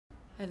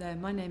Hello,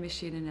 my name is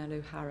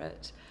Sheena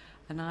Harratt,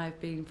 and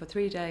I've been for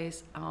 3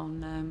 days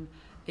on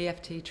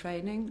EFT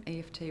training,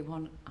 EFT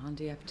 1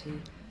 and EFT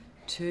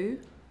 2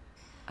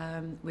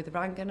 with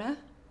Rangana,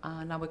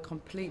 and I would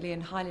completely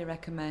and highly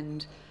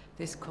recommend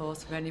this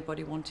course for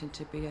anybody wanting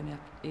to be an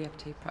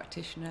EFT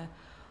practitioner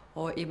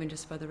or even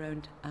just for their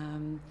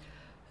own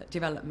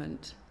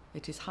development.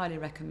 It is highly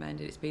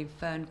recommended. It's been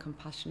fun,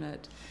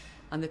 compassionate,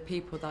 and the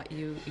people that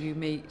you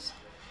meet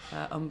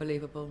are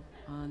unbelievable,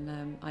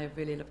 and I have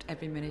really loved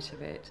every minute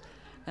of it.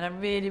 And I'm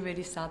really,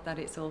 really sad that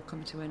it's all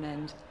come to an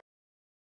end.